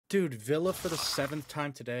Dude, Villa for the 7th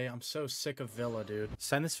time today. I'm so sick of Villa, dude.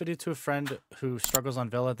 Send this video to a friend who struggles on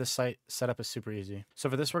Villa. This site setup is super easy. So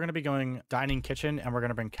for this, we're going to be going dining kitchen, and we're going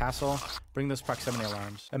to bring castle, bring those proximity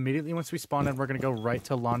alarms. Immediately once we spawn in, we're going to go right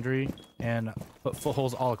to laundry and put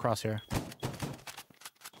footholds all across here.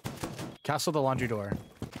 Castle the laundry door.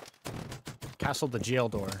 Castle the jail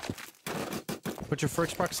door. Put your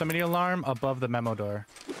first proximity alarm above the memo door.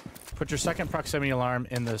 Put your second proximity alarm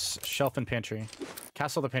in this shelf and pantry.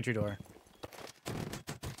 Castle the pantry door.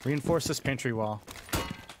 Reinforce this pantry wall.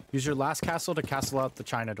 Use your last castle to castle out the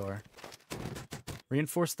china door.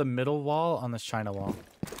 Reinforce the middle wall on this china wall.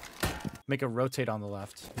 Make a rotate on the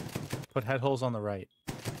left. Put head holes on the right.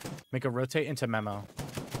 Make a rotate into memo.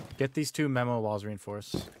 Get these 2 memo walls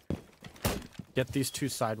reinforced. Get these 2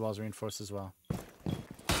 side walls reinforced as well.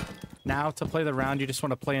 Now, to play the round, you just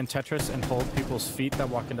want to play in Tetris and hold people's feet that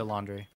walk into laundry.